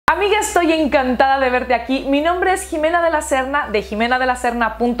Amiga, estoy encantada de verte aquí. Mi nombre es Ximena de la Serna, de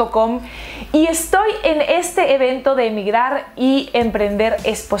ximenadelaserna.com, y estoy en este evento de Emigrar y Emprender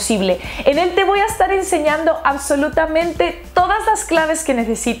es Posible. En él te voy a estar enseñando absolutamente todas las claves que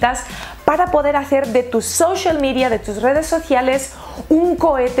necesitas para poder hacer de tus social media, de tus redes sociales, un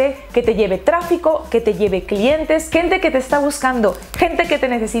cohete que te lleve tráfico, que te lleve clientes, gente que te está buscando, gente que te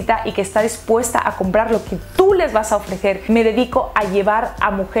necesita y que está dispuesta a comprar lo que tú les vas a ofrecer. Me dedico a llevar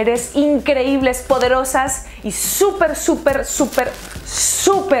a mujeres increíbles, poderosas y súper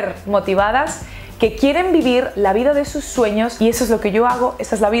motivadas, que quieren vivir la vida de sus sueños, y eso es lo que yo hago,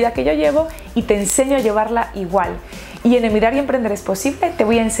 esa es la vida que yo llevo y te enseño a llevarla igual. Y en Emigrar y Emprender es Posible te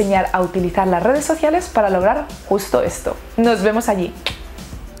voy a enseñar a utilizar las redes sociales para lograr justo esto. Nos vemos allí.